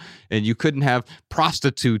camera and you couldn't have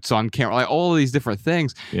prostitutes on camera, like all of these different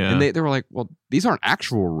things. Yeah. And they were like, well, these aren't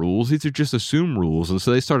actual rules. These are just assumed rules. And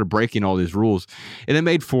so they started breaking all these rules. And it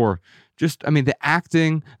made for the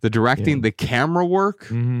acting, the directing, the camera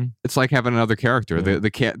work. It's like having another character. Yeah.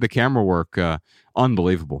 The camera work,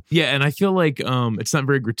 unbelievable. Yeah, and I feel like it's not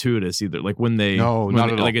very gratuitous either. Like not at all.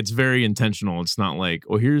 Like it's very intentional. It's not like,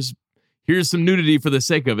 oh, here's some nudity for the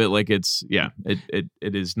sake of it. Like it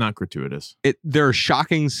is not gratuitous. There are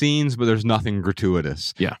shocking scenes, but there's nothing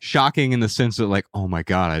gratuitous. Yeah, shocking in the sense that like, oh my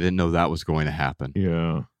God, I didn't know that was going to happen.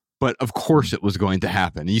 Yeah, but of course it was going to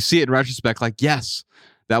happen. And you see it in retrospect, like yes.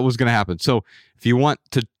 That was going to happen. So if you want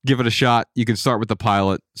to give it a shot, you can start with the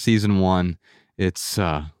pilot, season 1. It's,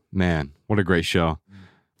 man, what a great show.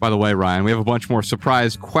 By the way, Ryan, we have a bunch more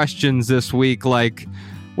surprise questions this week, like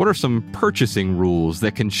what are some purchasing rules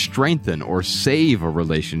that can strengthen or save a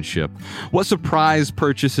relationship? What surprise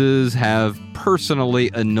purchases have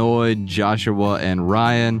personally annoyed Joshua and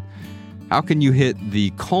Ryan? How can you hit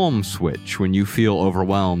the calm switch when you feel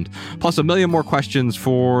overwhelmed? Plus a million more questions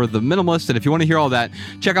for The Minimalist. And if you want to hear all that,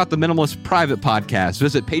 check out The Minimalist private podcast.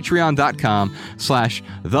 Visit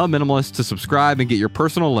patreon.com/The Minimalist to subscribe and get your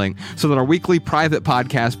personal link so that our weekly private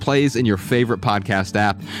podcast plays in your favorite podcast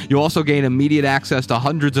app. You'll also gain immediate access to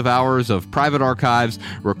hundreds of hours of private archives,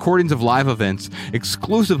 recordings of live events,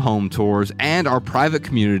 exclusive home tours, and our private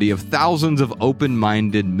community of thousands of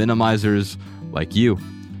open-minded minimizers like you.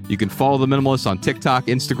 You can follow The Minimalists on TikTok,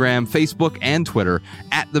 Instagram, Facebook, and Twitter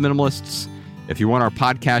at The Minimalists. If you want our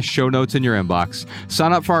podcast show notes in your inbox,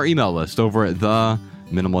 sign up for our email list over at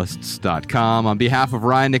theminimalists.com. On behalf of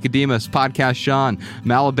Ryan Nicodemus, Podcast Sean,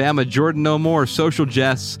 Malabama, Jordan No More, Social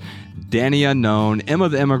Jess, Danny Unknown, Emma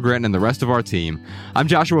the Immigrant, and the rest of our team, I'm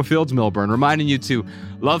Joshua Fields Milburn, reminding you to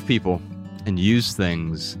love people and use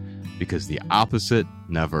things because the opposite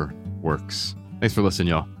never works. Thanks for listening,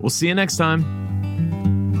 y'all. We'll see you next time.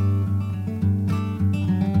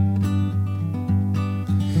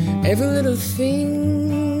 Every little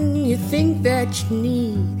thing you think that you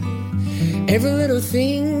need, every little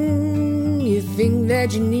thing you think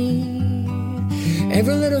that you need,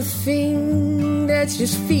 every little thing that's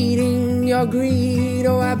just feeding your greed.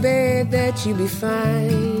 Oh, I bet that you'd be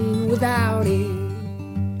fine without it.